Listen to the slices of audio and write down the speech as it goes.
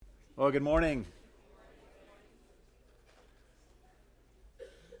Well, good morning.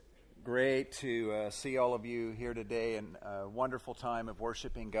 Great to see all of you here today, and a wonderful time of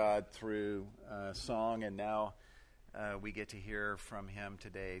worshiping God through song, and now we get to hear from Him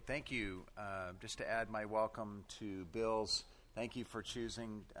today. Thank you. Just to add my welcome to Bill's, thank you for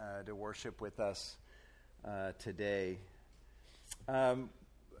choosing to worship with us today. I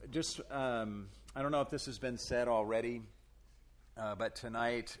don't know if this has been said already, but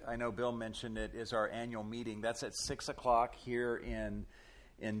tonight, I know Bill mentioned it, is our annual meeting. That's at 6 o'clock here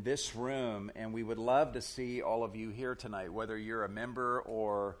in this room, and we would love to see all of you here tonight, whether you're a member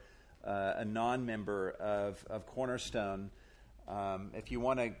or a non-member of Cornerstone. If you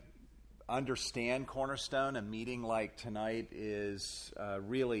want to understand Cornerstone, a meeting like tonight is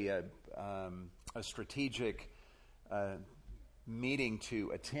really a strategic meeting to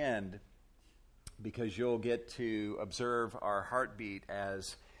attend, because you'll get to observe our heartbeat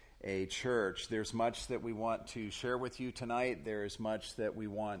as a church. There's much that we want to share with you tonight. There's much that we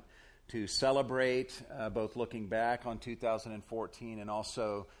want to celebrate, both looking back on 2014 and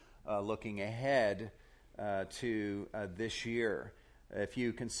also looking ahead to this year. If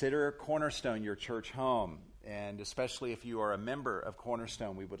you consider Cornerstone your church home, and especially if you are a member of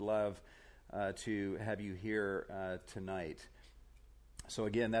Cornerstone, we would love to have you here tonight. So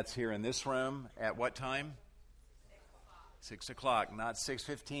again, that's here in this room at what time? 6 o'clock, not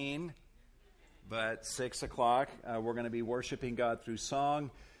 6:15, but 6 o'clock. We're going to be worshiping God through song.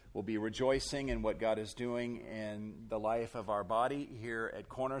 We'll be rejoicing in what God is doing in the life of our body here at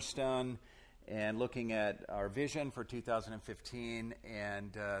Cornerstone, and looking at our vision for 2015,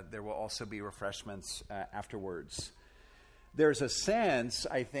 and there will also be refreshments afterwards. There's a sense,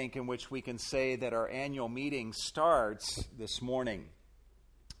 I think, in which we can say that our annual meeting starts this morning.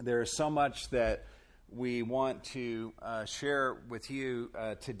 There is so much that we want to share with you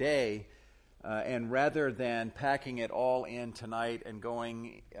today, and rather than packing it all in tonight and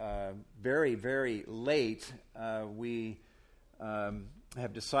going very, very late, we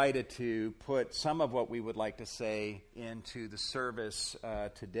have decided to put some of what we would like to say into the service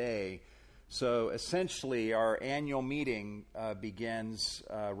today. So essentially, our annual meeting begins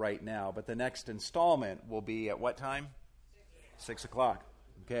right now, but the next installment will be at what time? 6 o'clock.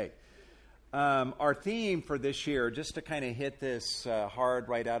 Okay. Our theme for this year, just to kind of hit this hard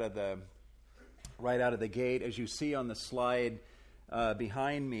right out of the gate, as you see on the slide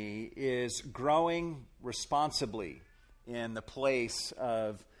behind me, is growing responsibly in the place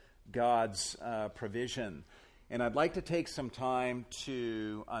of God's provision. And I'd like to take some time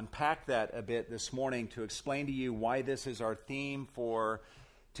to unpack that a bit this morning, to explain to you why this is our theme for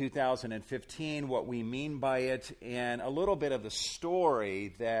 2015, what we mean by it, and a little bit of the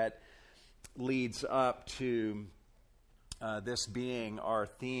story that leads up to this being our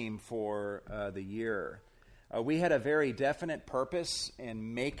theme for the year. We had a very definite purpose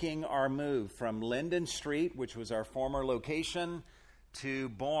in making our move from Linden Street, which was our former location, to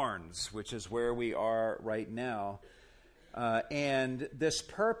Bournes, which is where we are right now. And this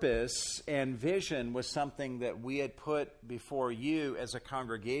purpose and vision was something that we had put before you as a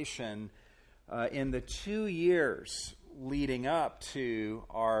congregation in the 2 years leading up to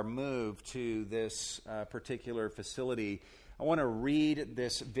our move to this particular facility. I want to read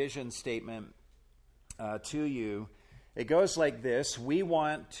this vision statement to you. It goes like this: we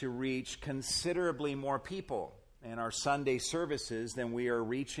want to reach considerably more people in our Sunday services than we are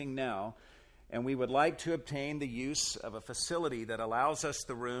reaching now, and we would like to obtain the use of a facility that allows us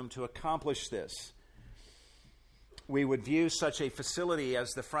the room to accomplish this. We would view such a facility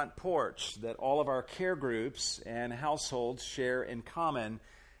as the front porch that all of our care groups and households share in common,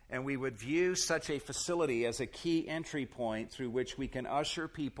 and we would view such a facility as a key entry point through which we can usher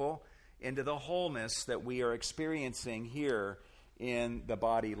people into the wholeness that we are experiencing here in the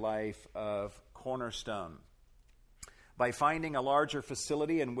body life of Cornerstone. By finding a larger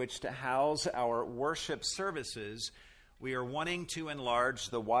facility in which to house our worship services, we are wanting to enlarge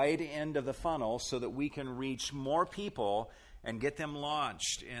the wide end of the funnel so that we can reach more people and get them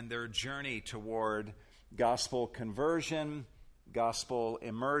launched in their journey toward gospel conversion, gospel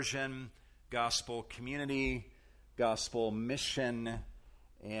immersion, gospel community, gospel mission,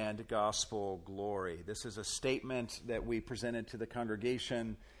 and gospel glory. This is a statement that we presented to the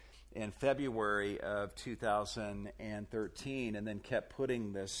congregation in February of 2013, and then kept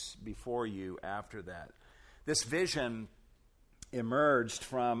putting this before you after that. This vision emerged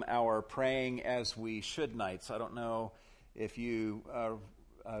from our Praying As We Should nights. I don't know if you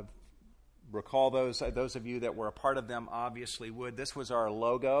recall those. Those of you that were a part of them obviously would. This was our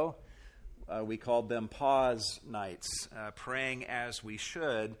logo. We called them pause nights, praying as we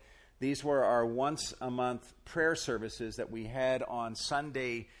should. These were our once-a-month prayer services that we had on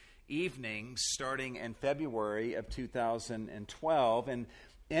Sunday evenings starting in February of 2012. And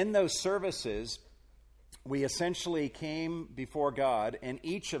in those services, we essentially came before God in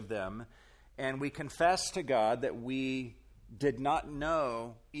each of them, and we confessed to God that we did not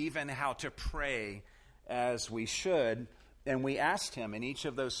know even how to pray as we should. And we asked him in each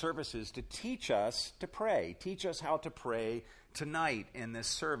of those services to teach us to pray. Teach us how to pray tonight in this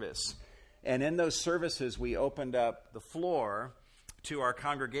service. And in those services, we opened up the floor to our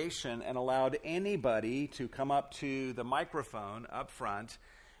congregation and allowed anybody to come up to the microphone up front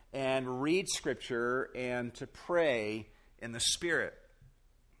and read Scripture and to pray in the Spirit.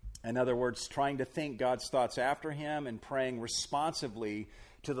 In other words, trying to think God's thoughts after him and praying responsibly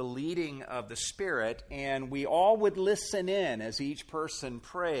to the leading of the Spirit. And we all would listen in as each person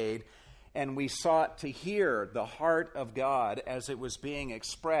prayed, and we sought to hear the heart of God as it was being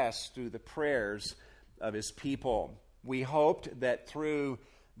expressed through the prayers of his people. We hoped that through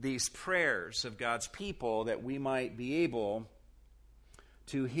these prayers of God's people that we might be able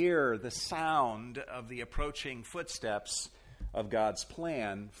to hear the sound of the approaching footsteps of God's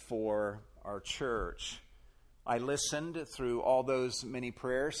plan for our church. I listened through all those many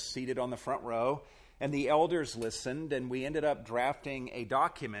prayers seated on the front row, and the elders listened, and we ended up drafting a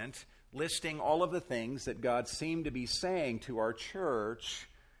document listing all of the things that God seemed to be saying to our church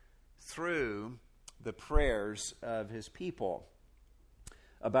through the prayers of his people.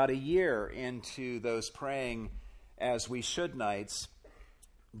 About a year into those praying as we should nights,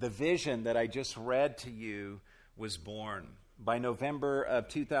 the vision that I just read to you was born. By November of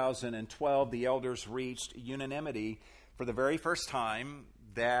 2012, the elders reached unanimity for the very first time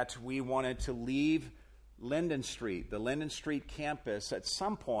that we wanted to leave Linden Street, the Linden Street campus, at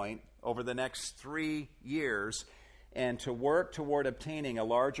some point over the next 3 years, and to work toward obtaining a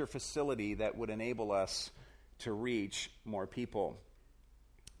larger facility that would enable us to reach more people.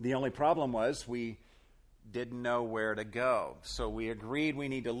 The only problem was we didn't know where to go. So we agreed we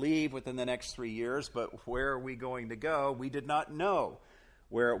need to leave within the next 3 years, but where are we going to go? We did not know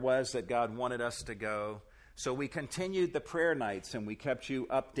where it was that God wanted us to go. So we continued the prayer nights, and we kept you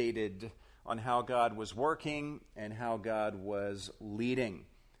updated on how God was working and how God was leading.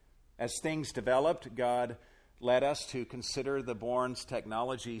 As things developed, God led us to consider the Bournes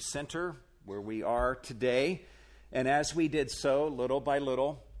Technology Center, where we are today. And as we did so, little by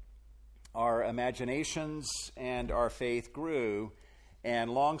little, our imaginations and our faith grew.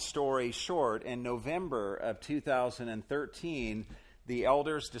 And long story short, in November of 2013, the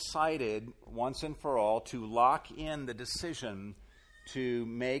elders decided once and for all to lock in the decision to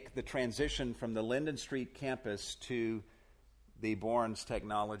make the transition from the Linden Street campus to the Bournes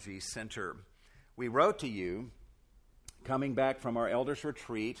Technology Center. We wrote to you, coming back from our elders'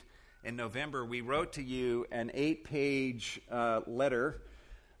 retreat in November, we wrote to you an 8-page letter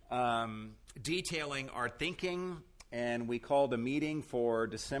detailing our thinking, and we called a meeting for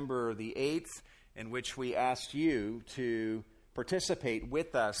December the 8th, in which we asked you to participate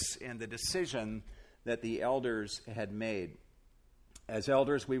with us in the decision that the elders had made. As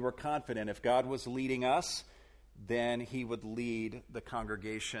elders, we were confident if God was leading us, then he would lead the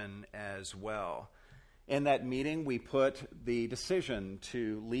congregation as well. In that meeting, we put the decision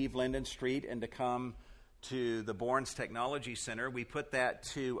to leave Linden Street and to come to the Bournes Technology Center. We put that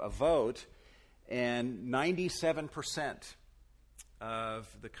to a vote, and 97% of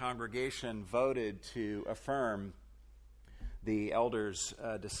the congregation voted to affirm the elders'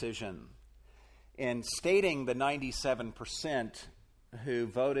 decision. In stating the 97% who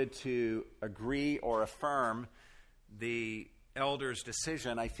voted to agree or affirm the elders'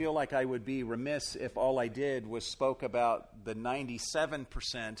 decision, I feel like I would be remiss if all I did was spoke about the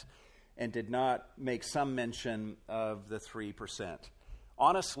 97% and did not make some mention of the 3%.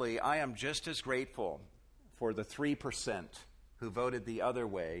 Honestly, I am just as grateful for the 3% who voted the other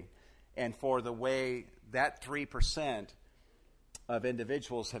way and for the way that 3% of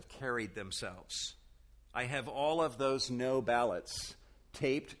individuals have carried themselves. I have all of those no ballots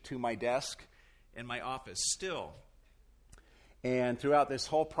taped to my desk in my office still. And throughout this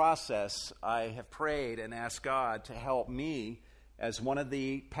whole process, I have prayed and asked God to help me as one of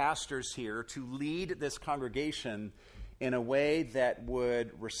the pastors here to lead this congregation in a way that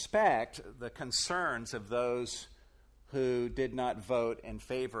would respect the concerns of those who did not vote in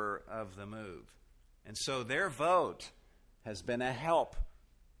favor of the move. And so their vote has been a help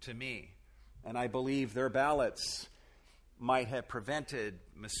to me. And I believe their ballots might have prevented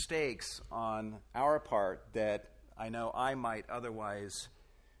mistakes on our part that I know I might otherwise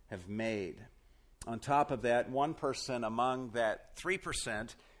have made. On top of that, one person among that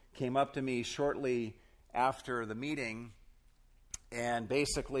 3% came up to me shortly after the meeting and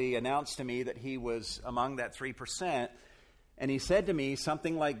basically announced to me that he was among that 3%. And he said to me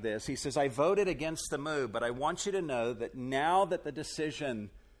something like this. He says, I voted against the move, but I want you to know that now that the decision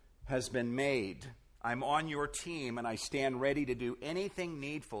has been made, I'm on your team and I stand ready to do anything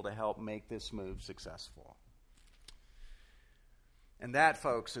needful to help make this move successful. And that,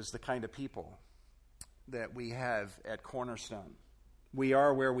 folks, is the kind of people that we have at Cornerstone. We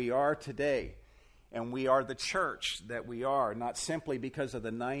are where we are today, and we are the church that we are, not simply because of the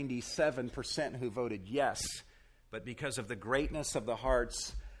 97% who voted yes, but because of the greatness of the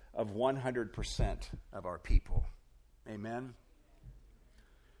hearts of 100% of our people. Amen?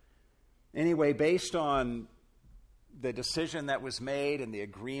 Anyway, based on the decision that was made and the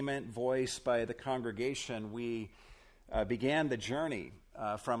agreement voiced by the congregation, we began the journey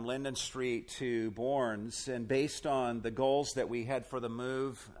from Linden Street to Bournes, and based on the goals that we had for the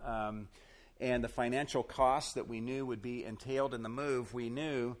move and the financial costs that we knew would be entailed in the move, we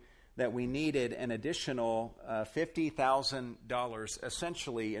knew that we needed an additional $50,000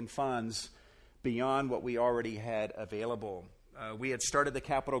 essentially in funds beyond what we already had available. We had started the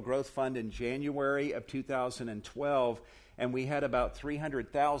Capital Growth Fund in January of 2012, and we had about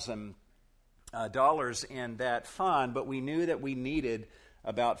 $300,000 in that fund, but we knew that we needed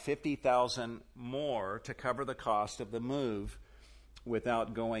about $50,000 more to cover the cost of the move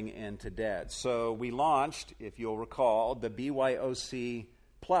without going into debt. So we launched, if you'll recall, the BYOC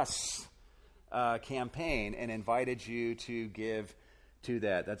Plus campaign and invited you to give to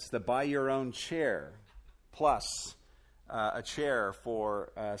that. That's the Buy Your Own Chair plus a chair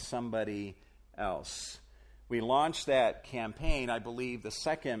for somebody else. We launched that campaign, I believe, the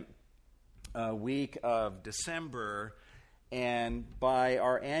second week of December, and by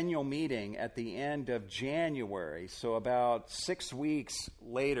our annual meeting at the end of January, so about 6 weeks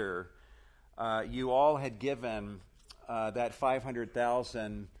later, you all had given that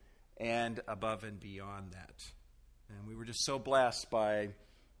 $500,000 and above and beyond that. And we were just so blessed by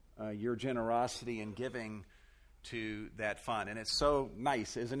your generosity in giving to that fund. And it's so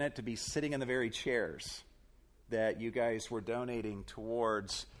nice, isn't it, to be sitting in the very chairs that you guys were donating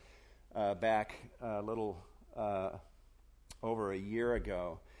towards back a little over a year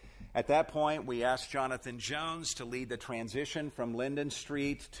ago. At that point, we asked Jonathan Jones to lead the transition from Linden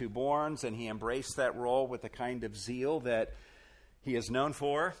Street to Bournes, and he embraced that role with the kind of zeal that he is known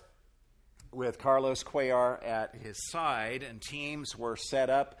for, with Carlos Cuellar at his side, and teams were set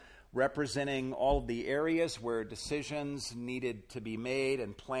up representing all of the areas where decisions needed to be made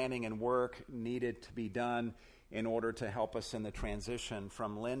and planning and work needed to be done in order to help us in the transition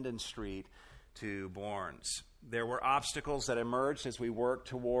from Linden Street to Bournes. There were obstacles that emerged as we worked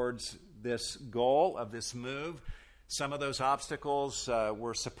towards this goal of this move. Some of those obstacles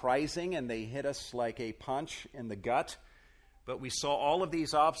were surprising, and they hit us like a punch in the gut. But we saw all of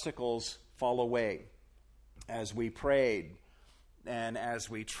these obstacles fall away as we prayed and as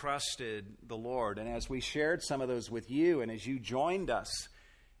we trusted the Lord, and as we shared some of those with you, and as you joined us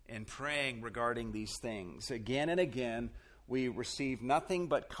in praying regarding these things. Again and again, we received nothing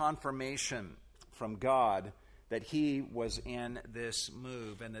but confirmation from God that He was in this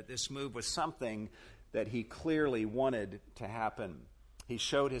move, and that this move was something that He clearly wanted to happen. He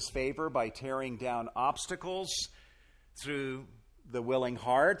showed His favor by tearing down obstacles through the willing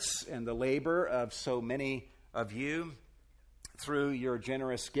hearts and the labor of so many of you, through your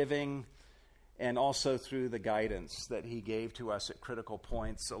generous giving, and also through the guidance that He gave to us at critical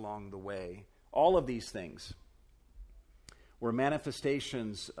points along the way. All of these things were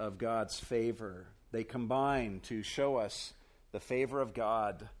manifestations of God's favor. They combine to show us the favor of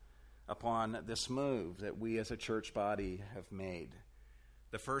God upon this move that we as a church body have made.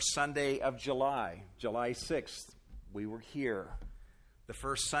 The first Sunday of July, July 6th, we were here. The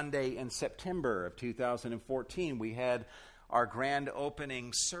first Sunday in September of 2014, we had our grand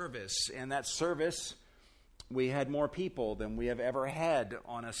opening service. And that service, we had more people than we have ever had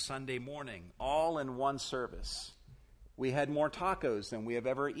on a Sunday morning, all in one service. We had more tacos than we have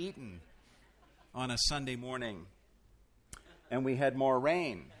ever eaten on a Sunday morning. And we had more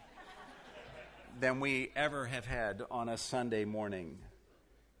rain than we ever have had on a Sunday morning.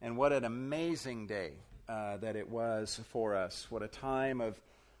 And what an amazing day that it was for us. What a time of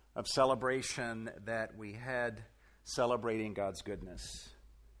celebration that we had, celebrating God's goodness.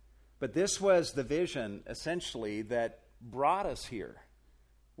 But this was the vision, essentially, that brought us here.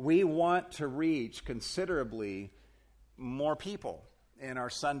 We want to reach considerably more people in our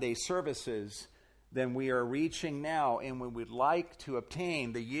Sunday services than we are reaching now, and we would like to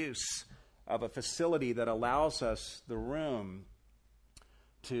obtain the use of a facility that allows us the room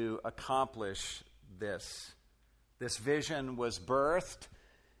to accomplish this. This vision was birthed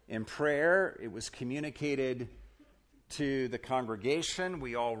in prayer. It was communicated to the congregation.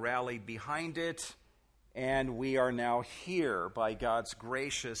 We all rallied behind it, and we are now here by God's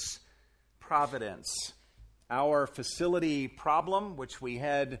gracious providence. Our facility problem, which we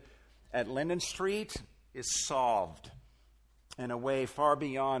had at Linden Street, is solved in a way far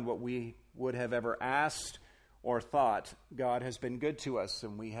beyond what we would have ever asked or thought. God has been good to us,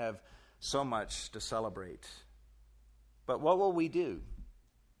 and we have so much to celebrate. But what will we do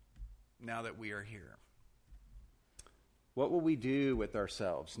now that we are here? What will we do with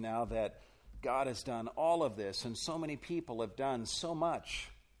ourselves now that God has done all of this, and so many people have done so much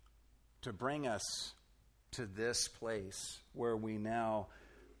to bring us to this place where we now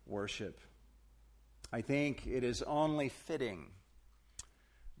worship? I think it is only fitting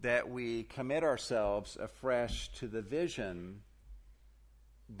that we commit ourselves afresh to the vision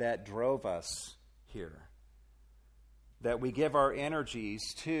that drove us here, that we give our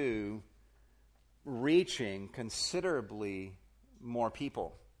energies to reaching considerably more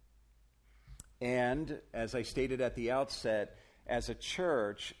people. And, as I stated at the outset, as a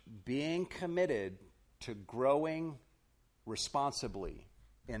church, being committed to growing responsibly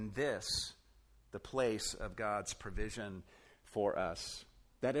in this, the place of God's provision for us.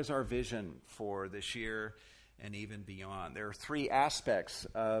 That is our vision for this year and even beyond. There are three aspects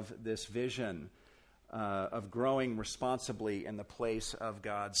of this vision of growing responsibly in the place of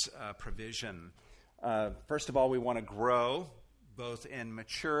God's provision. First of all, we want to grow both in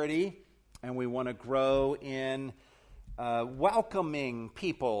maturity, and we want to grow in welcoming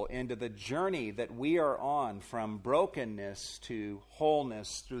people into the journey that we are on from brokenness to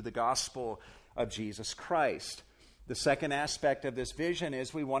wholeness through the gospel of Jesus Christ. The second aspect of this vision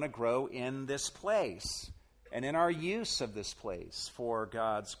is we want to grow in this place and in our use of this place for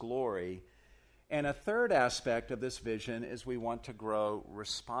God's glory. And a third aspect of this vision is we want to grow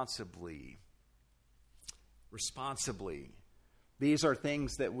responsibly. Responsibly. These are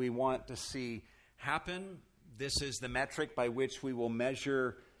things that we want to see happen. This is the metric by which we will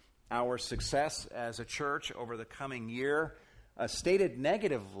measure our success as a church over the coming year. Stated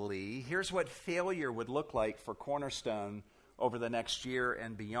negatively, here's what failure would look like for Cornerstone over the next year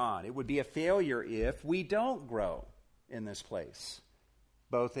and beyond. It would be a failure if we don't grow in this place,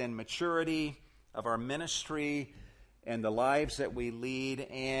 both in maturity of our ministry and the lives that we lead,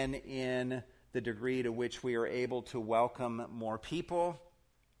 and in the degree to which we are able to welcome more people.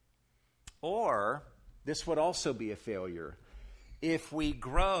 Or this would also be a failure if we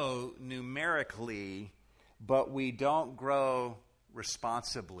grow numerically, but we don't grow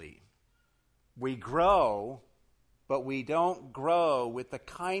responsibly. We grow, but we don't grow with the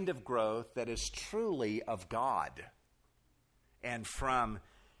kind of growth that is truly of God and from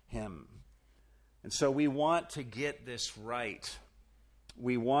Him. And so we want to get this right.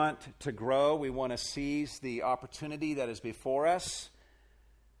 We want to grow. We want to seize the opportunity that is before us.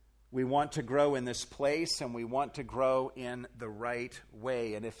 We want to grow in this place, and we want to grow in the right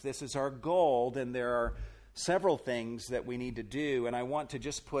way. And if this is our goal, then there are several things that we need to do, and I want to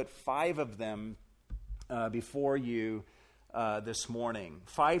just put 5 of them before you this morning.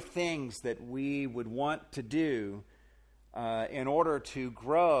 5 things that we would want to do in order to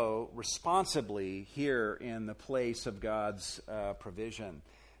grow responsibly here in the place of God's provision.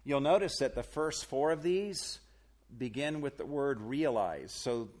 You'll notice that the first 4 of these begin with the word realize.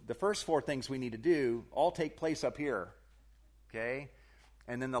 So the first 4 things we need to do all take place up here, okay?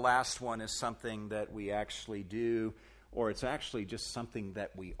 And then the last one is something that we actually do, or it's actually just something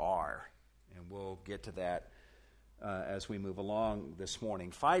that we are. And we'll get to that as we move along this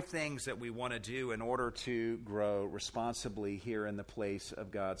morning. 5 things that we want to do in order to grow responsibly here in the place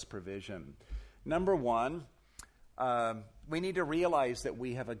of God's provision. Number 1, we need to realize that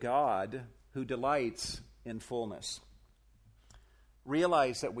we have a God who delights in fullness.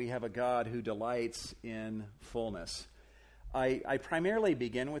 Realize that we have a God who delights in fullness. I primarily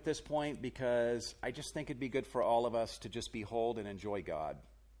begin with this point because I just think it'd be good for all of us to just behold and enjoy God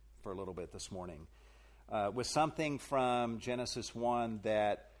for a little bit this morning. With something from Genesis 1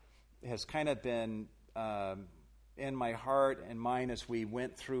 that has kind of been in my heart and mind as we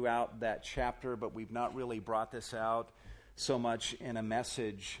went throughout that chapter, but we've not really brought this out so much in a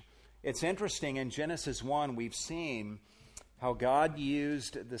message. It's interesting, in Genesis 1, we've seen how God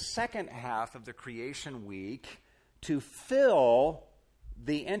used the second half of the creation week to fill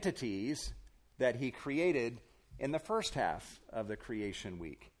the entities that He created in the first half of the creation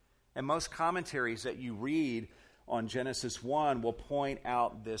week. And most commentaries that you read on Genesis 1 will point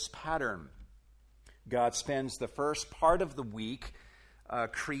out this pattern. God spends the first part of the week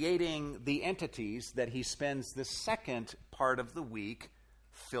creating the entities that he spends the second part of the week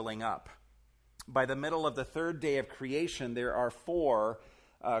filling up. By the middle of the third day of creation, there are four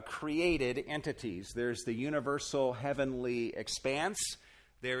created entities. There's the universal heavenly expanse.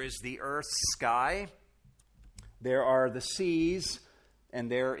 There is the earth's sky. There are the seas. And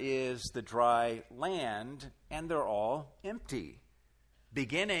there is the dry land. And they're all empty.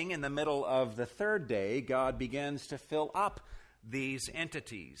 Beginning in the middle of the third day, God begins to fill up these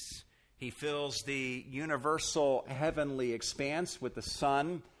entities. He fills the universal heavenly expanse with the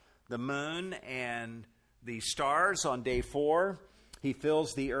sun, the moon, and the stars on day 4. He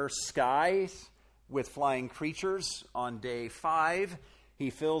fills the earth's skies with flying creatures on day 5. He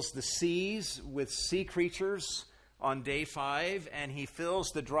fills the seas with sea creatures on day 5. And he fills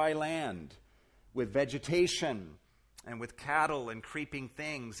the dry land with vegetation and with cattle and creeping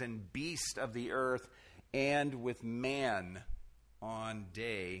things and beasts of the earth and with man on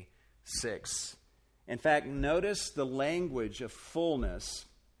day 6. In fact, notice the language of fullness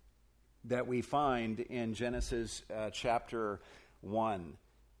that we find in Genesis chapter 1.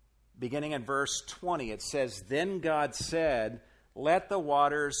 Beginning in verse 20, it says, "Then God said, let the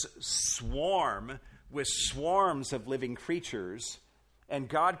waters swarm with swarms of living creatures. And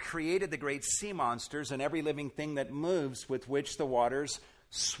God created the great sea monsters and every living thing that moves, with which the waters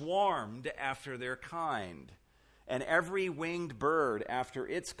swarmed after their kind, and every winged bird after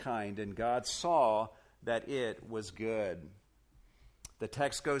its kind. And God saw that it was good." The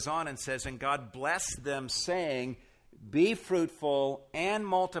text goes on and says, "And God blessed them, saying, be fruitful and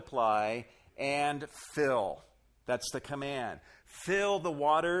multiply and fill." That's the command. Fill the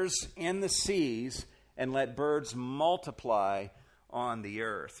waters in the seas and let birds multiply on the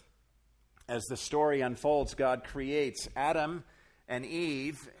earth. As the story unfolds, God creates Adam and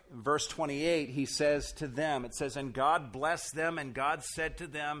Eve. Verse 28, he says to them, it says, "And God blessed them, and God said to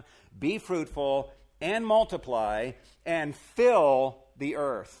them, be fruitful and multiply and fill the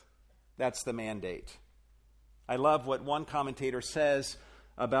earth." That's the mandate. I love what one commentator says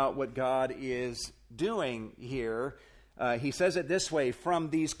about what God is doing here. He says it this way: "From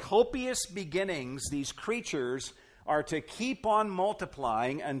these copious beginnings, these creatures are to keep on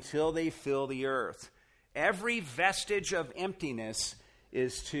multiplying until they fill the earth. Every vestige of emptiness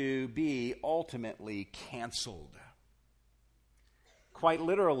is to be ultimately canceled." Quite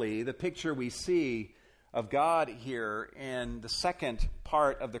literally, the picture we see of God here in the second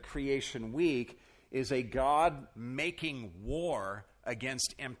part of the creation week is a God making war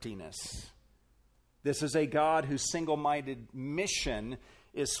against emptiness. This is a God whose single-minded mission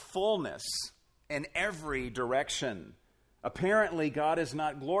is fullness in every direction. Apparently, God is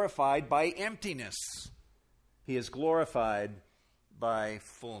not glorified by emptiness. He is glorified by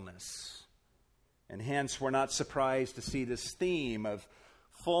fullness. And hence, we're not surprised to see this theme of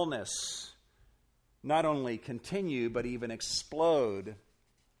fullness not only continue, but even explode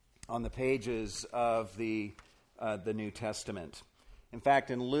on the pages of the New Testament. In fact,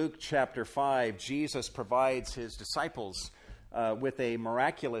 in Luke chapter 5, Jesus provides his disciples with a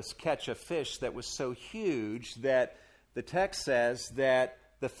miraculous catch of fish that was so huge that the text says that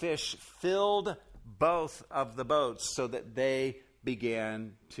the fish filled both of the boats so that they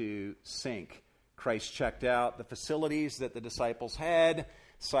began to sink. Christ checked out the facilities that the disciples had,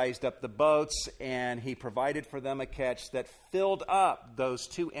 sized up the boats, and he provided for them a catch that filled up those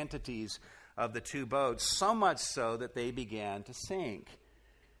two entities of the two boats, so much so that they began to sink.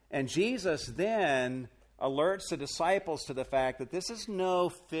 And Jesus then alerts the disciples to the fact that this is no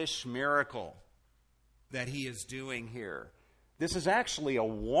fish miracle that he is doing here. This is actually a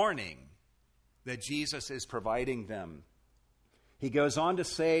warning that Jesus is providing them. He goes on to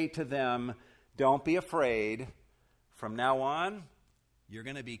say to them, "Don't be afraid. From now on, you're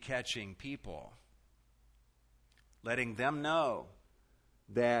going to be catching people." Letting them know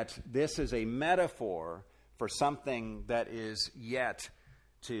that this is a metaphor for something that is yet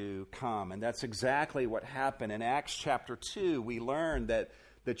to come. And that's exactly what happened. In Acts chapter 2, we learn that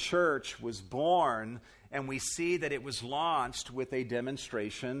the church was born, and we see that it was launched with a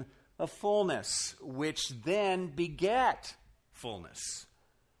demonstration of fullness, which then begat fullness.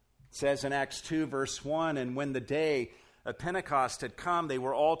 It says in Acts 2, verse 1, "And when the day of Pentecost had come, they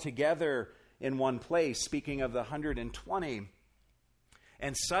were all together in one place," speaking of the 120.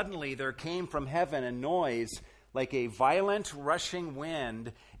 "And suddenly there came from heaven a noise like a violent rushing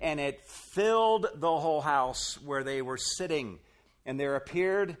wind, and it filled the whole house where they were sitting. And there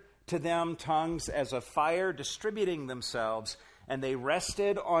appeared to them tongues as of fire distributing themselves, and they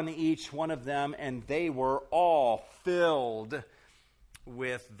rested on each one of them, and they were all filled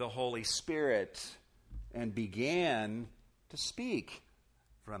with the Holy Spirit and began to speak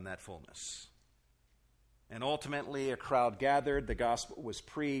from that fullness. And ultimately, a crowd gathered, the gospel was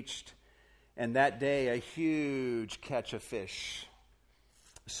preached, and that day a huge catch of fish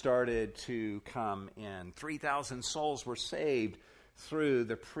started to come in. 3,000 souls were saved through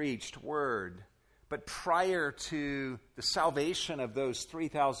the preached word. But prior to the salvation of those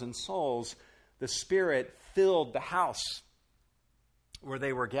 3,000 souls, the Spirit filled the house where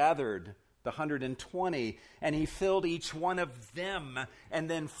they were gathered, the 120, and He filled each one of them. And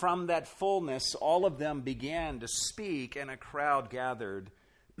then from that fullness, all of them began to speak, and a crowd gathered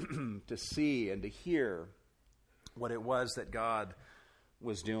to see and to hear what it was that God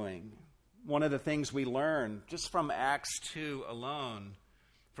was doing. One of the things we learn just from Acts 2 alone,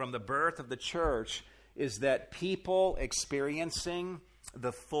 from the birth of the church, is that people experiencing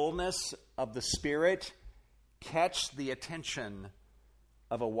the fullness of the Spirit catch the attention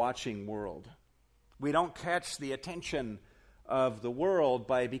of a watching world. We don't catch the attention of the world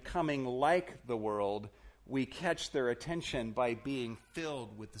by becoming like the world. We catch their attention by being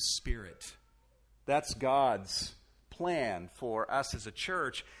filled with the Spirit. That's God's plan for us as a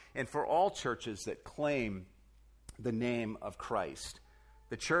church and for all churches that claim the name of Christ.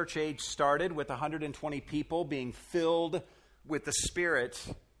 The church age started with 120 people being filled with the Spirit,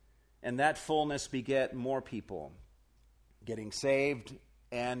 and that fullness beget more people getting saved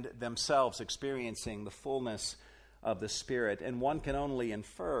and themselves experiencing the fullness of the Spirit. And one can only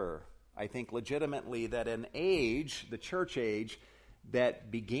infer, I think legitimately, that an age, the church age,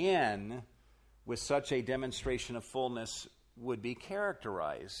 that began with such a demonstration of fullness would be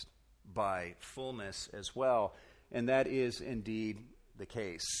characterized by fullness as well. And that is indeed the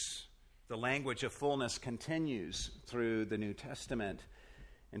case. The language of fullness continues through the New Testament.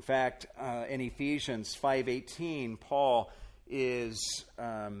 In fact, in Ephesians 5:18, Paul is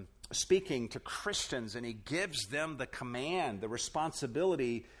speaking to Christians, and he gives them the command, the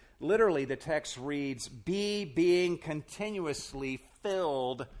responsibility. Literally, the text reads, "Be being continuously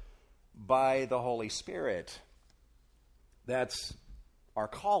filled by the Holy Spirit." That's our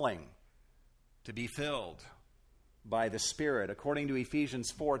calling, to be filled by the Spirit. According to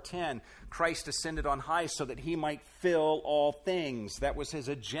Ephesians 4:10, Christ ascended on high so that He might fill all things. That was His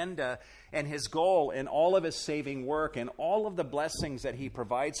agenda and His goal in all of His saving work, and all of the blessings that He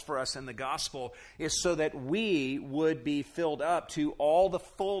provides for us in the gospel is so that we would be filled up to all the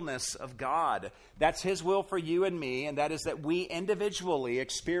fullness of God. That's His will for you and me, and that is that we individually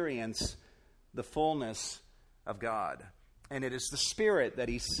experience the fullness of God. And it is the Spirit that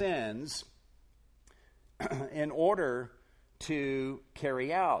He sends in order to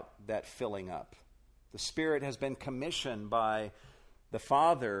carry out that filling up. The Spirit has been commissioned by the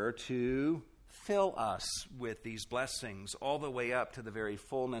Father to fill us with these blessings all the way up to the very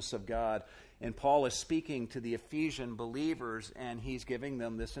fullness of God. And Paul is speaking to the Ephesian believers, and he's giving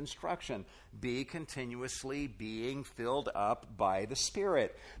them this instruction: be continuously being filled up by the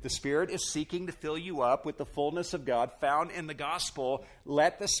Spirit. The Spirit is seeking to fill you up with the fullness of God found in the gospel.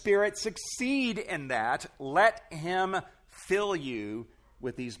 Let the Spirit succeed in that. Let Him fill you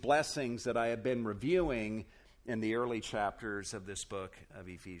with these blessings that I have been reviewing in the early chapters of this book of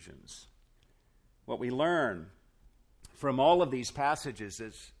Ephesians. What we learn from all of these passages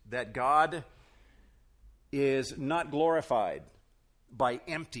is that God is not glorified by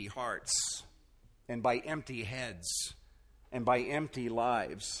empty hearts and by empty heads and by empty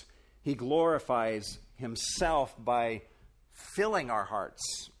lives. He glorifies Himself by filling our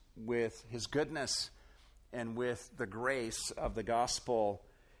hearts with His goodness and with the grace of the gospel,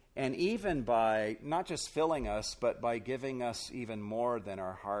 and even by not just filling us, but by giving us even more than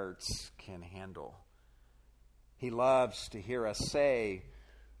our hearts can handle. He loves to hear us say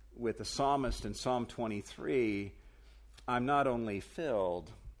with the psalmist in Psalm 23, "I'm not only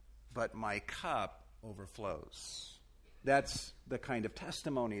filled, but my cup overflows." That's the kind of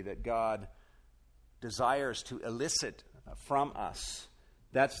testimony that God desires to elicit from us.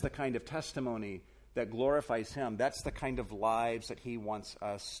 That's the kind of testimony that glorifies Him. That's the kind of lives that He wants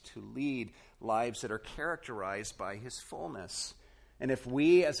us to lead, lives that are characterized by His fullness. And if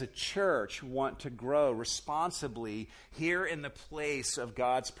we as a church want to grow responsibly here in the place of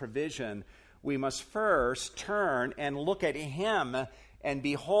God's provision, we must first turn and look at Him and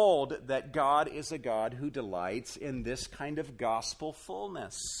behold that God is a God who delights in this kind of gospel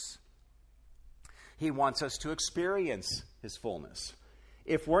fullness. He wants us to experience His fullness.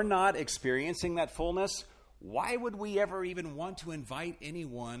 If we're not experiencing that fullness, why would we ever even want to invite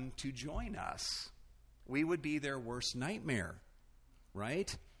anyone to join us? We would be their worst nightmare,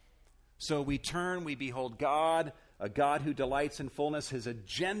 right? So we turn, we behold God, a God who delights in fullness. His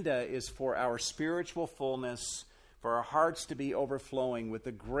agenda is for our spiritual fullness, for our hearts to be overflowing with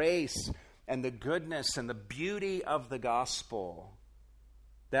the grace and the goodness and the beauty of the gospel.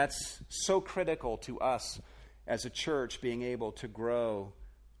 That's so critical to us as a church, being able to grow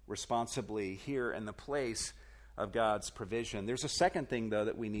responsibly here in the place of God's provision. There's a second thing, though,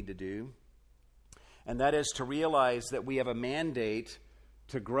 that we need to do, and that is to realize that we have a mandate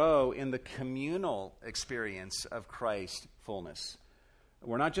to grow in the communal experience of Christ's fullness.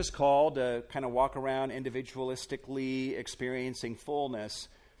 We're not just called to kind of walk around individualistically experiencing fullness.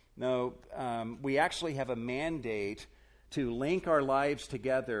 No, we actually have a mandate to link our lives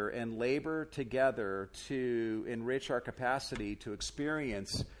together and labor together to enrich our capacity to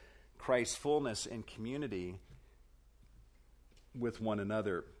experience Christ's fullness in community with one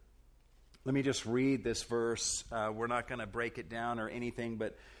another. Let me just read this verse. We're not going to break it down or anything,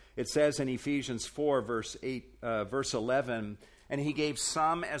 but it says in Ephesians 4, verse 11, "And he gave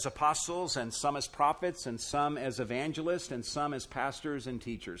some as apostles, and some as prophets, and some as evangelists, and some as pastors and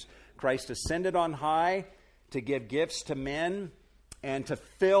teachers. Christ ascended on high to give gifts to men and to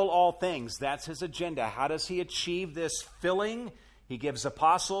fill all things." That's his agenda. How does he achieve this filling? He gives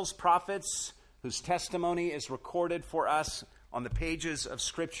apostles, prophets, whose testimony is recorded for us on the pages of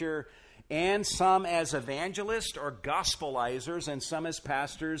Scripture, and some as evangelists or gospelizers, and some as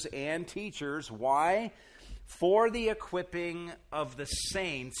pastors and teachers. Why? For the equipping of the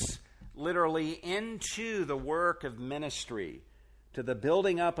saints, literally into the work of ministry, to the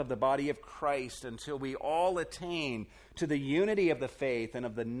building up of the body of Christ, until we all attain to the unity of the faith and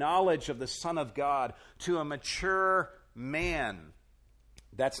of the knowledge of the Son of God, to a mature man.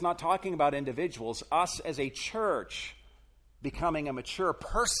 That's not talking about individuals. Us as a church becoming a mature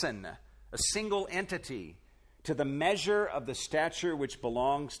person, a single entity, to the measure of the stature which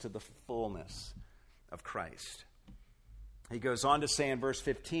belongs to the fullness of Christ. He goes on to say in verse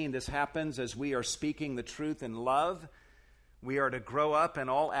 15, this happens as we are speaking the truth in love. We are to grow up in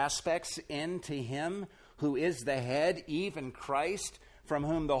all aspects into him who is the head, even Christ, from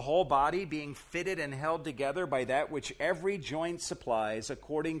whom the whole body, being fitted and held together by that which every joint supplies,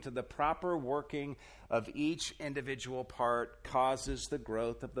 according to the proper working of each individual part, causes the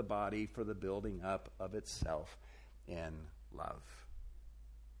growth of the body for the building up of itself in love.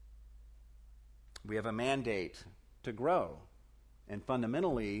 We have a mandate to grow, and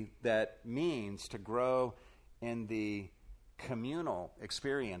fundamentally that means to grow in the communal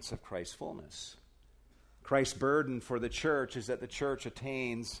experience of Christ's fullness. Christ's burden for the church is that the church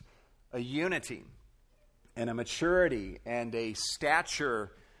attains a unity and a maturity and a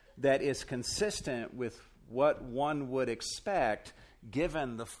stature that is consistent with what one would expect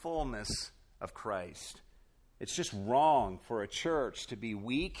given the fullness of Christ. It's just wrong for a church to be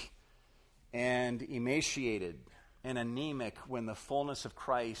weak and emaciated and anemic when the fullness of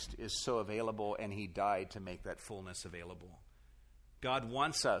Christ is so available, and he died to make that fullness available. God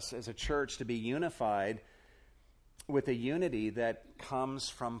wants us as a church to be unified with a unity that comes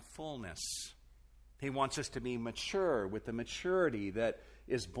from fullness. He wants us to be mature with the maturity that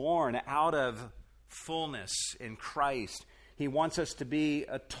is born out of fullness in Christ. He wants us to be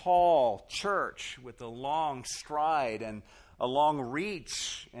a tall church with a long stride and a long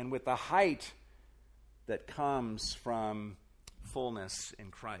reach, and with the height that comes from fullness in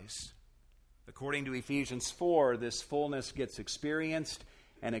Christ. According to Ephesians 4, this fullness gets experienced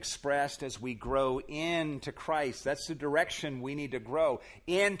and expressed as we grow into Christ. That's the direction we need to grow,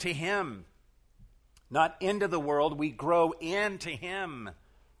 into him. Not into the world, we grow into him.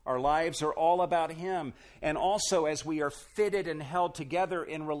 Our lives are all about him. And also as we are fitted and held together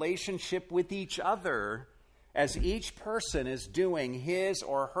in relationship with each other, as each person is doing his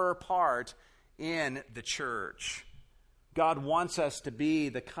or her part in the church. God wants us to be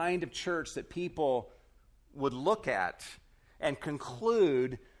the kind of church that people would look at and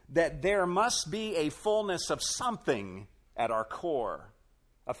conclude that there must be a fullness of something at our core,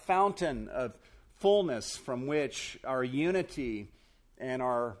 a fountain of fullness from which our unity and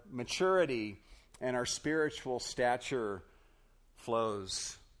our maturity and our spiritual stature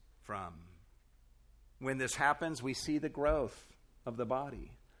flows from. When this happens, we see the growth of the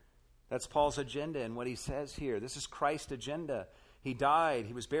body. That's Paul's agenda and what he says here. This is Christ's agenda. He died,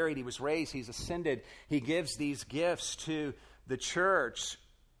 he was buried, he was raised, he's ascended. He gives these gifts to the church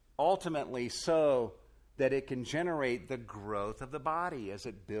ultimately so that it can generate the growth of the body as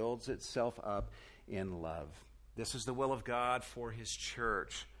it builds itself up in love. This is the will of God for his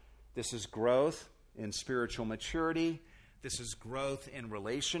church. This is growth in spiritual maturity. This is growth in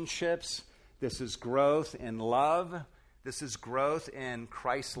relationships. This is growth in love. This is growth in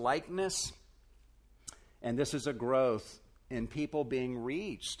Christ-likeness. And this is a growth in people being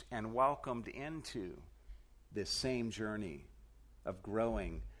reached and welcomed into this same journey of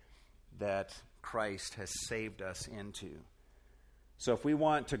growing that Christ has saved us into. So if we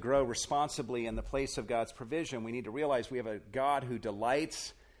want to grow responsibly in the place of God's provision, we need to realize we have a God who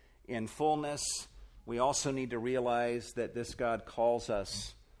delights in fullness. We also need to realize that this God calls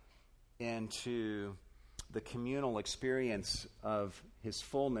us into the communal experience of his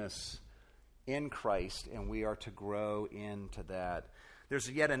fullness in Christ, and we are to grow into that. There's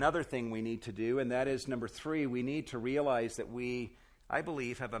yet another thing we need to do, and that is number 3, we need to realize that we, I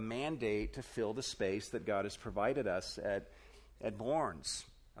believe, have a mandate to fill the space that God has provided us at Bournes.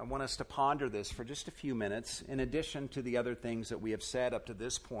 I want us to ponder this for just a few minutes, in addition to the other things that we have said up to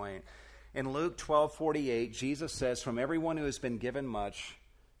this point. In Luke 12:48, Jesus says, "From everyone who has been given much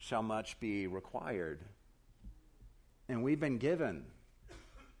shall much be required." And we've been given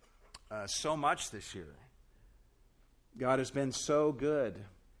so much this year. God has been so good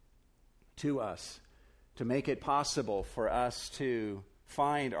to us to make it possible for us to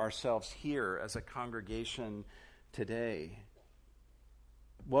find ourselves here as a congregation today.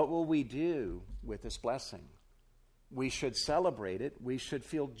 What will we do with this blessing? We should celebrate it. We should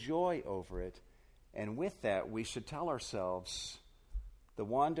feel joy over it. And with that, we should tell ourselves, the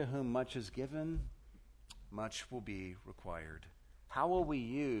one to whom much is given, much will be required. How will we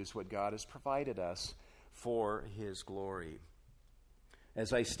use what God has provided us for his glory?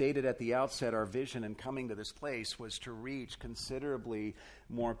 As I stated at the outset, our vision in coming to this place was to reach considerably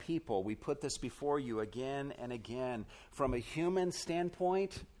more people. We put this before you again and again. From a human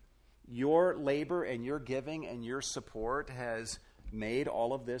standpoint, your labor and your giving and your support has made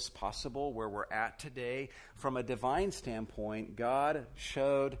all of this possible where we're at today. From a divine standpoint, God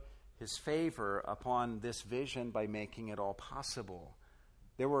showed his favor upon this vision by making it all possible.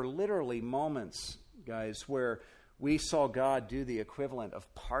 There were literally moments, guys, where we saw God do the equivalent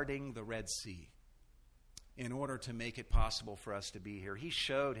of parting the Red Sea in order to make it possible for us to be here. He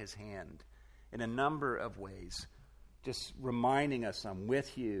showed his hand in a number of ways, just reminding us, I'm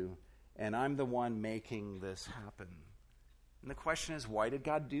with you, and I'm the one making this happen. And the question is, why did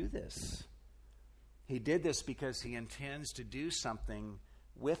God do this? He did this because he intends to do something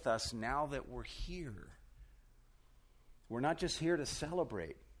with us now that we're here. We're not just here to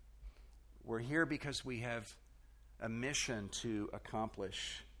celebrate. We're here because we have a mission to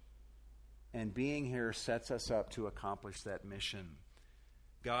accomplish. And being here sets us up to accomplish that mission.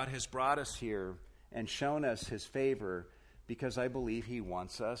 God has brought us here and shown us his favor because I believe he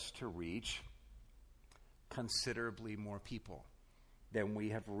wants us to reach considerably more people than we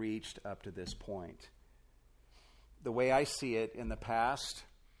have reached up to this point. The way I see it, in the past,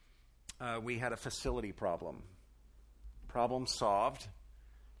 we had a facility problem. Problem solved.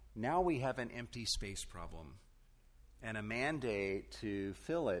 Now we have an empty space problem and a mandate to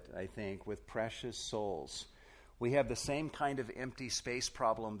fill it, I think, with precious souls. We have the same kind of empty space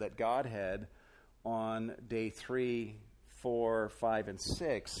problem that God had on day 3, 4, 5, and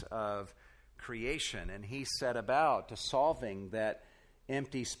 6 of creation. And he set about to solving that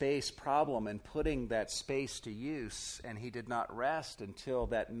empty space problem and putting that space to use. And he did not rest until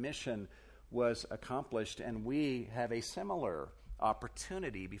that mission was accomplished. And we have a similar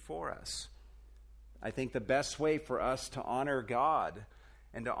opportunity before us. I think the best way for us to honor God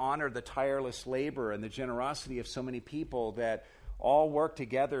and to honor the tireless labor and the generosity of so many people that all work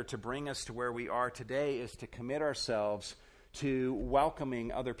together to bring us to where we are today is to commit ourselves to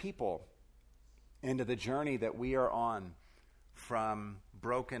welcoming other people into the journey that we are on from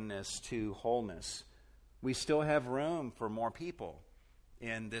brokenness to wholeness. We still have room for more people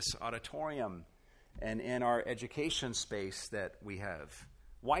in this auditorium and in our education space that we have.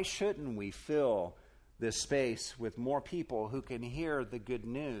 Why shouldn't we fill this space with more people who can hear the good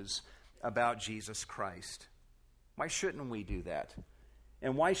news about Jesus Christ? Why shouldn't we do that?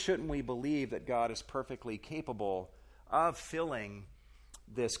 And why shouldn't we believe that God is perfectly capable of filling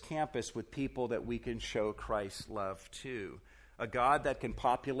this campus with people that we can show Christ's love to? A God that can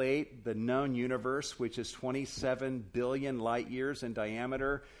populate the known universe, which is 27 billion light years in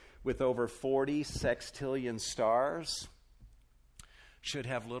diameter, with over 40 sextillion stars, should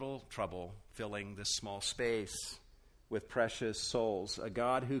have little trouble filling this small space with precious souls. A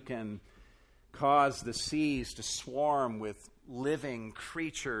God who can cause the seas to swarm with living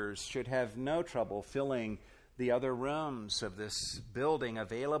creatures should have no trouble filling the other rooms of this building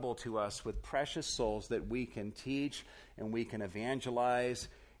available to us with precious souls that we can teach and we can evangelize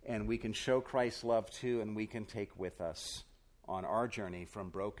and we can show Christ's love to and we can take with us on our journey from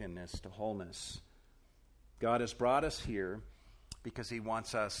brokenness to wholeness. God has brought us here because he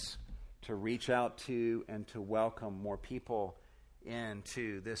wants us to reach out to and to welcome more people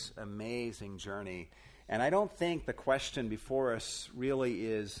into this amazing journey. And I don't think the question before us really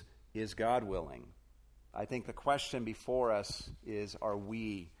is God willing? I think the question before us is, are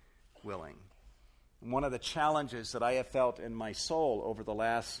we willing? And one of the challenges that I have felt in my soul over the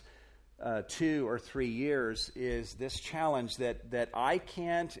last 2 or 3 years is this challenge that I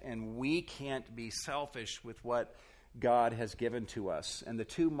can't and we can't be selfish with what God has given to us. And the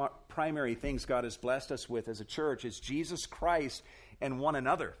two primary things God has blessed us with as a church is Jesus Christ and one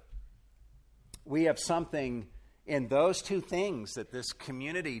another. We have something in those two things that this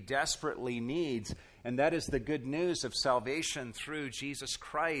community desperately needs, and that is the good news of salvation through Jesus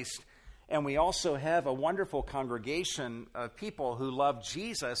Christ. And we also have a wonderful congregation of people who love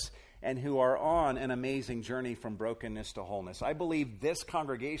Jesus and who are on an amazing journey from brokenness to wholeness. I believe this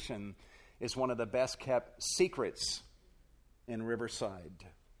congregation is one of the best kept secrets in Riverside.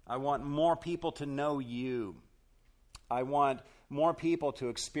 I want more people to know you. I want more people to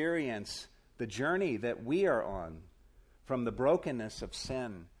experience the journey that we are on from the brokenness of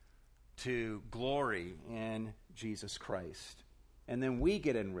sin to glory in Jesus Christ. And then we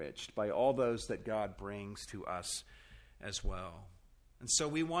get enriched by all those that God brings to us as well. And so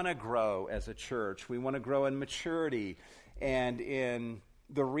we want to grow as a church. We want to grow in maturity and in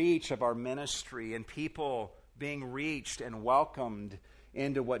the reach of our ministry and people being reached and welcomed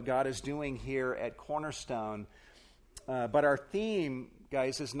into what God is doing here at Cornerstone. But our theme,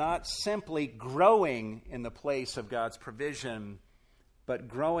 guys, is not simply growing in the place of God's provision, but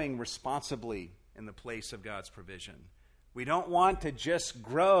growing responsibly in the place of God's provision. We don't want to just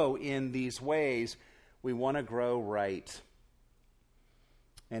grow in these ways. We want to grow right.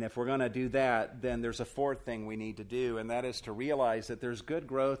 And if we're going to do that, then there's a fourth thing we need to do, and that is to realize that there's good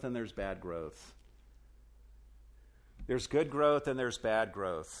growth and there's bad growth. There's good growth and there's bad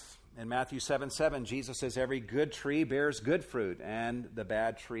growth. In Matthew 7:7, Jesus says, every good tree bears good fruit, and the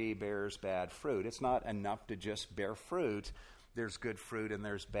bad tree bears bad fruit. It's not enough to just bear fruit. There's good fruit and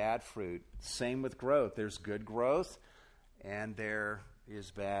there's bad fruit. Same with growth. There's good growth and there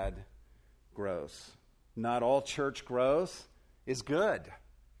is bad growth. Not all church growth is good.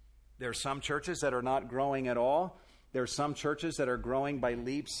 There are some churches that are not growing at all. There are some churches that are growing by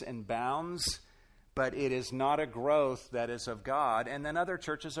leaps and bounds, but it is not a growth that is of God. And then other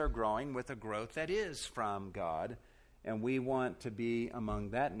churches are growing with a growth that is from God, and we want to be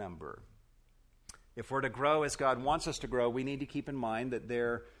among that number. If we're to grow as God wants us to grow, we need to keep in mind that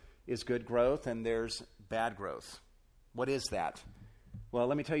there is good growth and there's bad growth. What is that? Well,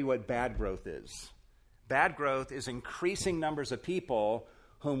 let me tell you what bad growth is. Bad growth is increasing numbers of people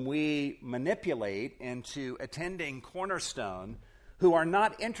whom we manipulate into attending Cornerstone who are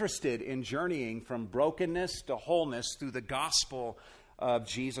not interested in journeying from brokenness to wholeness through the gospel of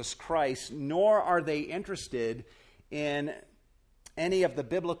Jesus Christ, nor are they interested in any of the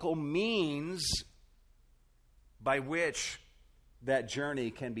biblical means by which that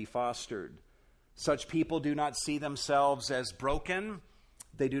journey can be fostered. Such people do not see themselves as broken.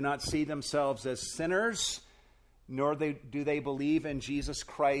 They do not see themselves as sinners, nor do they believe in Jesus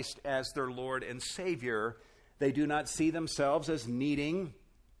Christ as their Lord and Savior. They do not see themselves as needing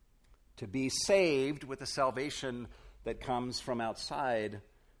to be saved with a salvation that comes from outside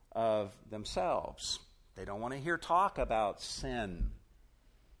of themselves. They don't want to hear talk about sin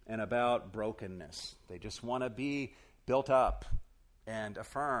and about brokenness. They just want to be built up and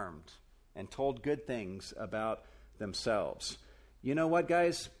affirmed and told good things about themselves. You know what,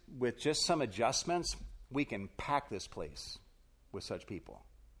 guys? With just some adjustments, we can pack this place with such people.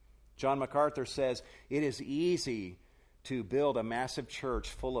 John MacArthur says, it is easy to build a massive church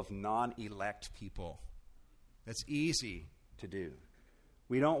full of non-elect people. That's easy to do.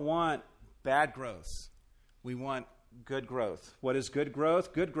 We don't want bad growth. We want good growth. What is good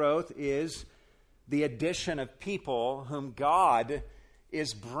growth? Good growth is the addition of people whom God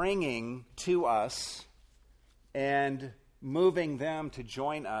is bringing to us and moving them to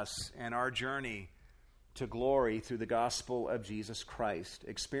join us in our journey to glory through the gospel of Jesus Christ,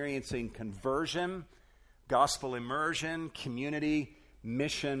 experiencing conversion, gospel immersion, community,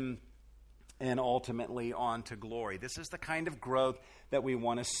 mission, and ultimately on to glory. This is the kind of growth that we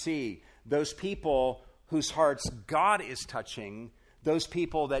want to see. Those people whose hearts God is touching, those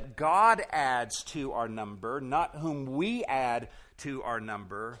people that God adds to our number, not whom we add to our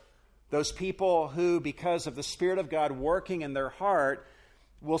number, those people who, because of the Spirit of God working in their heart,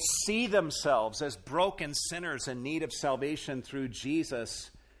 will see themselves as broken sinners in need of salvation through Jesus,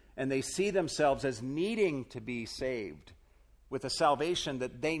 and they see themselves as needing to be saved with a salvation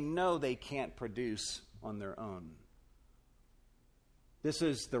that they know they can't produce on their own. This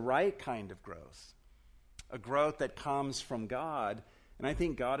is the right kind of growth, a growth that comes from God And I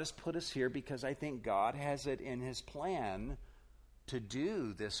think God has put us here because I think God has it in his plan to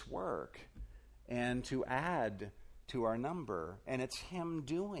do this work and to add to our number. And it's him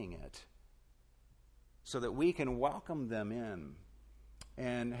doing it so that we can welcome them in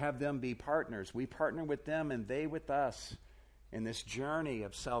and have them be partners. We partner with them and they with us in this journey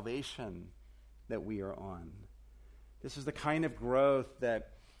of salvation that we are on. This is the kind of growth that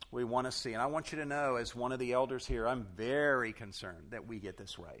we want to see. And I want you to know, as one of the elders here, I'm very concerned that we get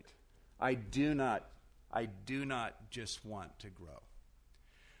this right. I do not just want to grow.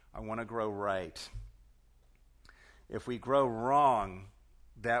 I want to grow right. If we grow wrong,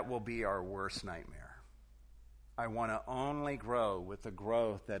 that will be our worst nightmare. I want to only grow with the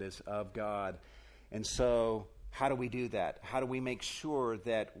growth that is of God. And so, how do we do that? How do we make sure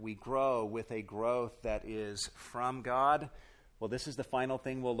that we grow with a growth that is from God? Well, this is the final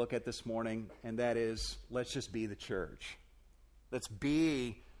thing we'll look at this morning, and that is, let's just be the church. Let's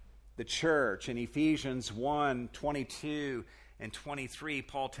be the church. In Ephesians 1:22 and 23,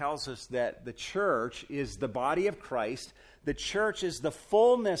 Paul tells us that the church is the body of Christ. The church is the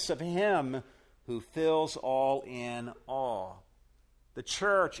fullness of him who fills all in all. The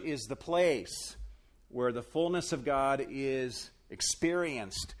church is the place where the fullness of God is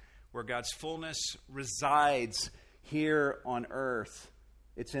experienced, where God's fullness resides here on earth.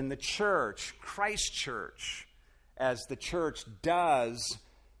 It's in the church, Christ Church, as the church does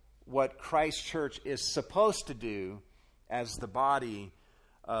what Christ Church is supposed to do as the body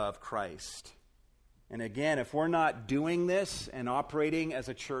of Christ. And again, if we're not doing this and operating as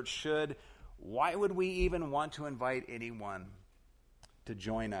a church should, why would we even want to invite anyone to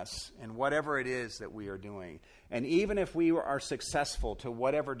join us in whatever it is that we are doing? And even if we are successful to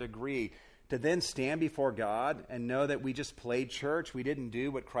whatever degree, to then stand before God and know that we just played church, we didn't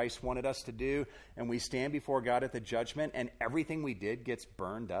do what Christ wanted us to do, and we stand before God at the judgment and everything we did gets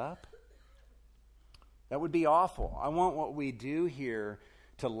burned up? That would be awful. I want what we do here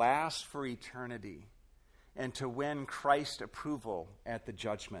to last for eternity and to win Christ's approval at the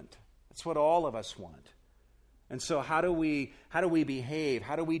judgment. That's what all of us want. And so how do we behave?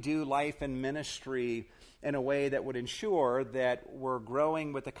 How do we do life and ministry in a way that would ensure that we're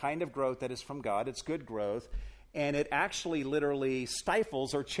growing with the kind of growth that is from God? It's good growth, and it actually literally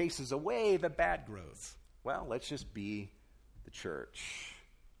stifles or chases away the bad growth. Well, let's just be the church.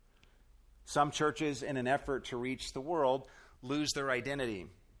 Some churches, in an effort to reach the world, lose their identity.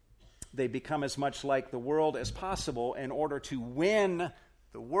 They become as much like the world as possible in order to win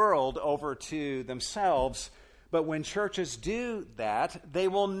the world over to themselves. But when churches do that, they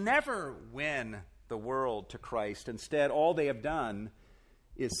will never win the world to Christ. Instead, all they have done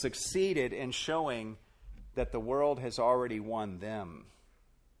is succeeded in showing that the world has already won them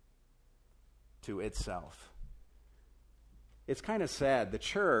to itself. It's kind of sad. The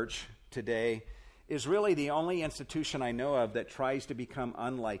church today is really the only institution I know of that tries to become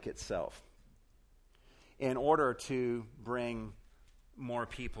unlike itself in order to bring more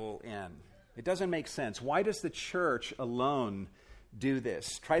people in. It doesn't make sense. Why does the church alone do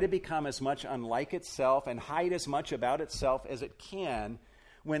this? Try to become as much unlike itself and hide as much about itself as it can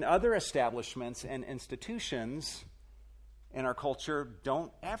when other establishments and institutions in our culture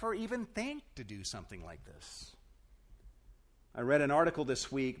don't ever even think to do something like this. I read an article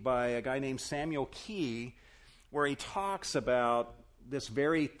this week by a guy named Samuel Key where he talks about this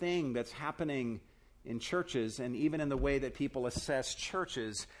very thing that's happening in churches and even in the way that people assess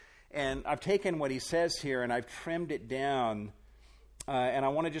churches. And I've taken what he says here and I've trimmed it down. And I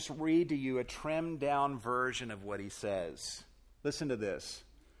want to just read to you a trimmed down version of what he says. Listen to this.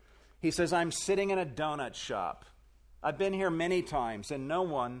 He says, "I'm sitting in a donut shop. I've been here many times and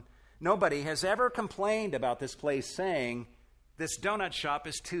nobody has ever complained about this place saying, this donut shop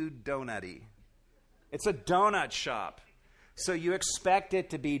is too donutty. It's a donut shop, so you expect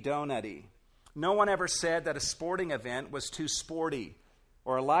it to be donutty. No one ever said that a sporting event was too sporty,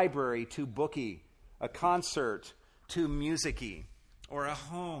 or a library too booky, a concert too musicy, or a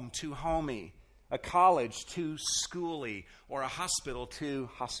home too homey, a college too schooly, or a hospital too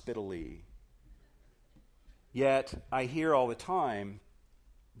hospitally. Yet I hear all the time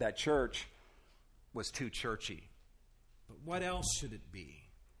that church was too churchy. But what else should it be?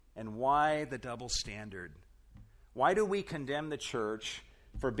 And why the double standard? Why do we condemn the church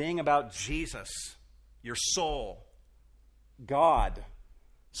for being about Jesus, your soul, God,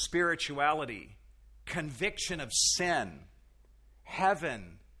 spirituality, conviction of sin,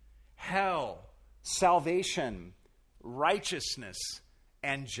 heaven, hell, salvation, righteousness,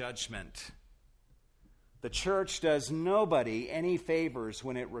 and judgment? The church does nobody any favors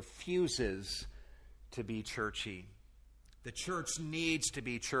when it refuses to be churchy. The church needs to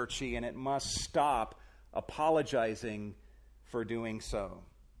be churchy, and it must stop apologizing for doing so.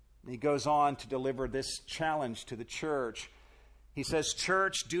 He goes on to deliver this challenge to the church. He says,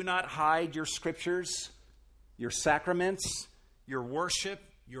 "Church, do not hide your scriptures, your sacraments, your worship,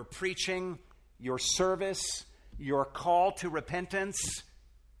 your preaching, your service, your call to repentance,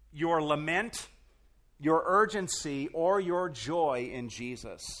 your lament, your urgency, or your joy in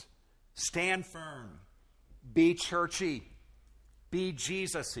Jesus. Stand firm. Be churchy. Be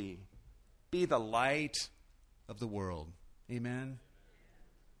Jesus-y. Be the light of the world." Amen.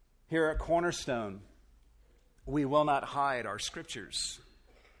 Here at Cornerstone, we will not hide our scriptures.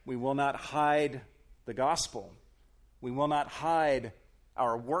 We will not hide the gospel. We will not hide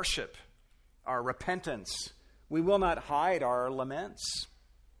our worship, our repentance. We will not hide our laments.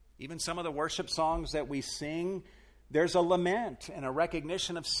 Even some of the worship songs that we sing, there's a lament and a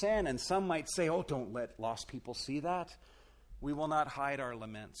recognition of sin. And some might say, "Oh, don't let lost people see that." We will not hide our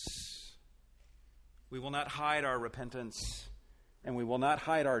laments. We will not hide our repentance. And we will not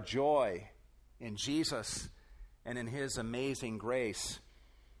hide our joy in Jesus and in His amazing grace.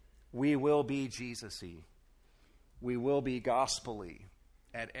 We will be Jesus-y. We will be gospel-y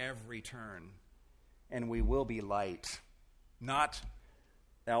at every turn. And we will be light. Not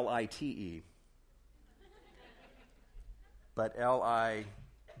L-I-T-E, but L-I-G-H-T.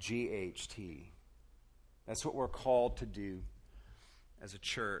 That's what we're called to do as a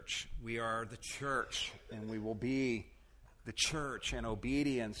church. We are the church, and we will be the church in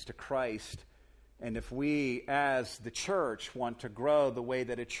obedience to Christ. And if we, as the church, want to grow the way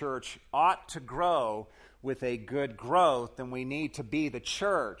that a church ought to grow with a good growth, then we need to be the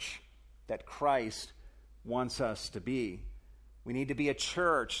church that Christ wants us to be. We need to be a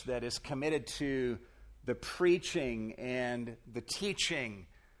church that is committed to the preaching and the teaching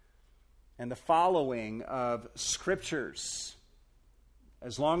and the following of Scriptures.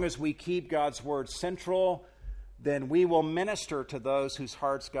 As long as we keep God's Word central, then we will minister to those whose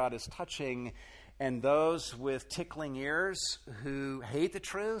hearts God is touching, and those with tickling ears who hate the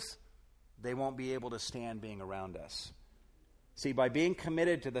truth, they won't be able to stand being around us. See, by being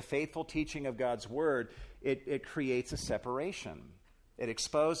committed to the faithful teaching of God's Word, it creates a separation. It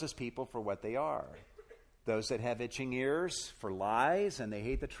exposes people for what they are. Those that have itching ears for lies and they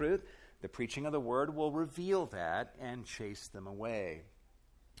hate the truth, the preaching of the Word will reveal that and chase them away.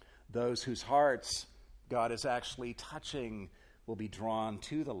 Those whose hearts God is actually touching will be drawn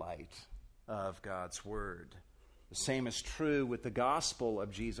to the light of God's Word. The same is true with the gospel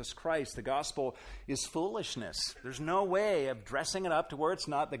of Jesus Christ. The gospel is foolishness. There's no way of dressing it up to where it's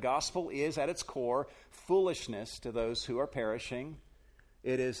not. The gospel is, at its core, foolishness to those who are perishing.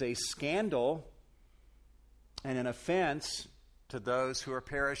 It is a scandal and an offense to those who are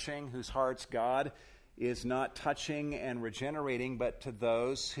perishing, whose hearts God is not touching and regenerating, but to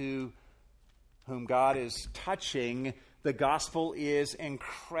those whom God is touching, the gospel is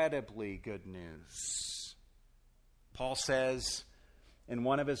incredibly good news. Paul says in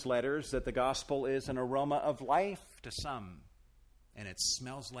one of his letters that the gospel is an aroma of life to some, and it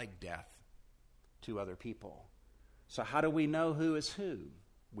smells like death to other people. So how do we know who is who?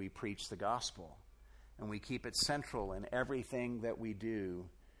 We preach the gospel, and we keep it central in everything that we do,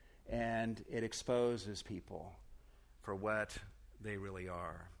 and it exposes people for what they really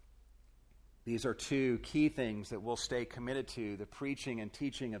are. These are two key things that we'll stay committed to: the preaching and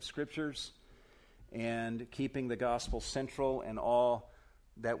teaching of Scriptures and keeping the gospel central in all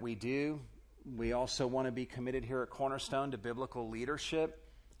that we do. We also want to be committed here at Cornerstone to biblical leadership,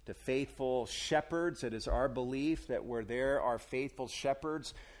 to faithful shepherds. It is our belief that where there are faithful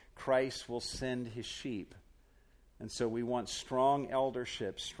shepherds, Christ will send His sheep. And so we want strong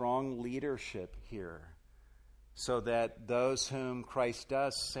eldership, strong leadership here, so that those whom Christ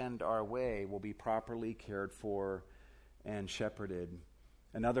does send our way will be properly cared for and shepherded.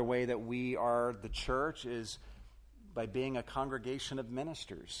 Another way that we are the church is by being a congregation of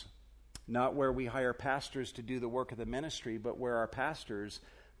ministers. Not where we hire pastors to do the work of the ministry, but where our pastor's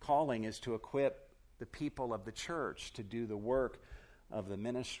calling is to equip the people of the church to do the work of the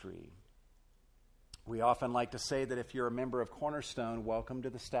ministry. We often like to say that if you're a member of Cornerstone, welcome to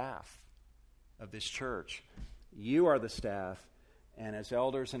the staff of this church. You are the staff, and as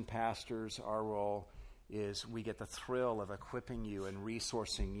elders and pastors, our role is we get the thrill of equipping you and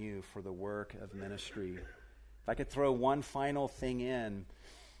resourcing you for the work of ministry. If I could throw one final thing in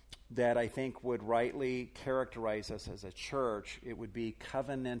that I think would rightly characterize us as a church, it would be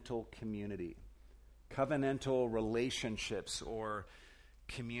covenantal community, covenantal relationships or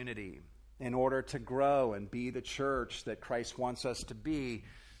community. In order to grow and be the church that Christ wants us to be,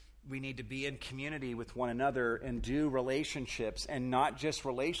 we need to be in community with one another and do relationships, and not just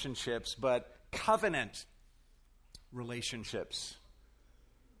relationships, but covenant relationships.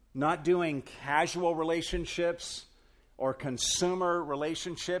 Not doing casual relationships or consumer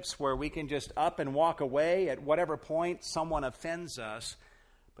relationships where we can just up and walk away at whatever point someone offends us,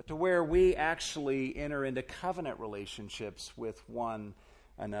 but to where we actually enter into covenant relationships with one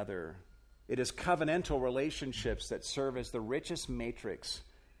another. It is covenantal relationships that serve as the richest matrix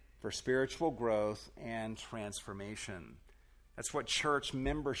for spiritual growth and transformation. That's what church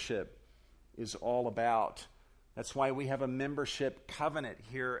membership is all about. That's why we have a membership covenant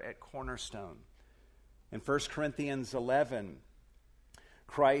here at Cornerstone. In 1 Corinthians 11,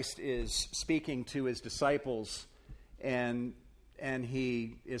 Christ is speaking to his disciples, and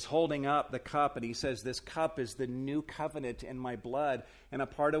he is holding up the cup, and he says, this cup is the new covenant in my blood. And a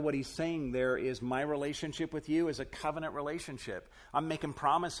part of what he's saying there is my relationship with you is a covenant relationship. I'm making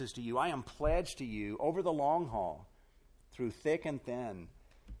promises to you. I am pledged to you over the long haul, through thick and thin.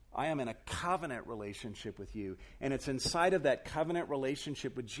 I am in a covenant relationship with you. And it's inside of that covenant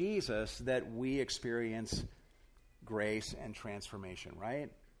relationship with Jesus that we experience grace and transformation, right?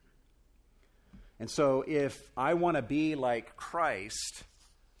 And so if I want to be like Christ,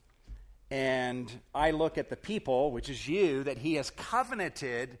 and I look at the people, which is you, that he has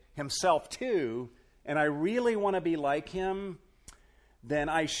covenanted himself to, and I really want to be like him, then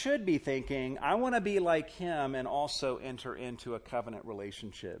I should be thinking, I want to be like him and also enter into a covenant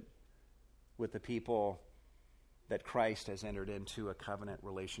relationship with the people that Christ has entered into a covenant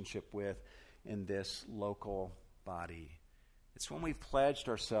relationship with in this local body. It's when we've pledged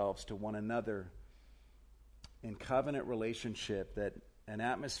ourselves to one another in covenant relationship that an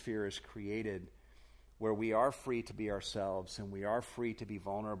atmosphere is created where we are free to be ourselves and we are free to be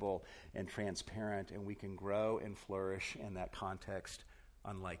vulnerable and transparent, and we can grow and flourish in that context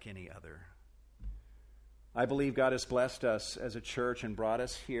unlike any other. I believe God has blessed us as a church and brought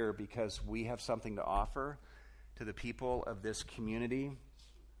us here because we have something to offer to the people of this community.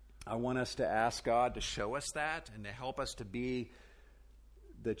 I want us to ask God to show us that and to help us to be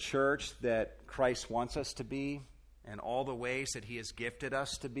the church that Christ wants us to be, and all the ways that he has gifted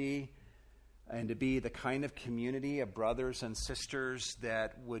us to be, and to be the kind of community of brothers and sisters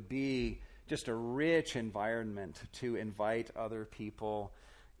that would be just a rich environment to invite other people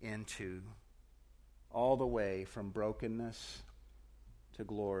into, all the way from brokenness to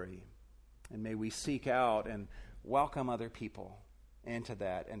glory. And may we seek out and welcome other people into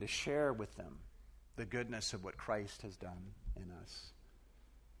that and to share with them the goodness of what Christ has done in us.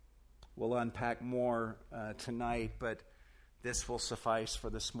 We'll unpack more tonight, but this will suffice for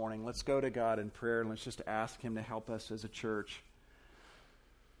this morning. Let's go to God in prayer and let's just ask him to help us as a church.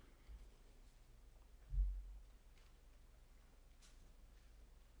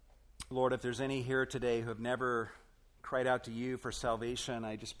 Lord, if there's any here today who have never cried out to you for salvation,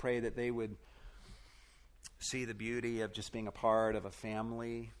 I just pray that they would see the beauty of just being a part of a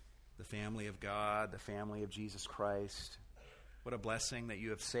family, the family of God, the family of Jesus Christ. What a blessing that you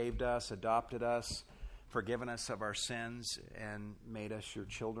have saved us, adopted us, forgiven us of our sins, and made us your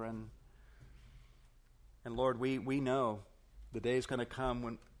children. And Lord, we know the day is going to come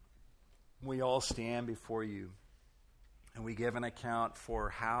when we all stand before you and we give an account for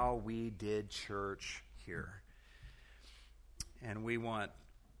how we did church here. And we want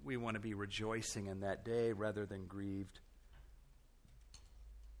to be rejoicing in that day rather than grieved.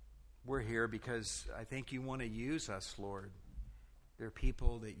 We're here because I think you want to use us, Lord. There are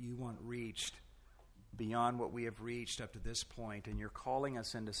people that you want reached beyond what we have reached up to this point, and you're calling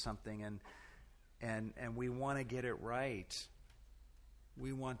us into something, and we want to get it right.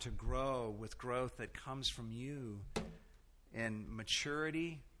 We want to grow with growth that comes from you in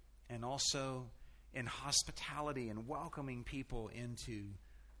maturity and also in hospitality and welcoming people into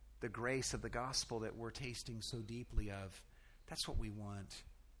the grace of the gospel that we're tasting so deeply of. That's what we want.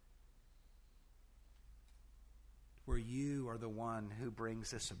 Where you are the one who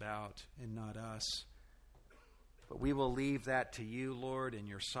brings this about and not us. But we will leave that to you, Lord, in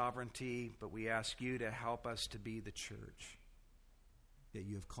your sovereignty, but we ask you to help us to be the church that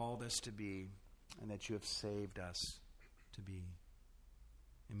you have called us to be and that you have saved us to be.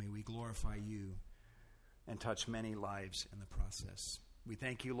 And may we glorify you and touch many lives in the process. We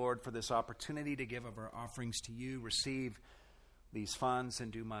thank you, Lord, for this opportunity to give of our offerings to you, receive these funds,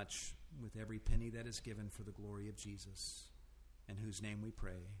 and do much with every penny that is given for the glory of Jesus, in whose name we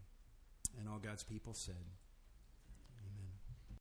pray. And all God's people said,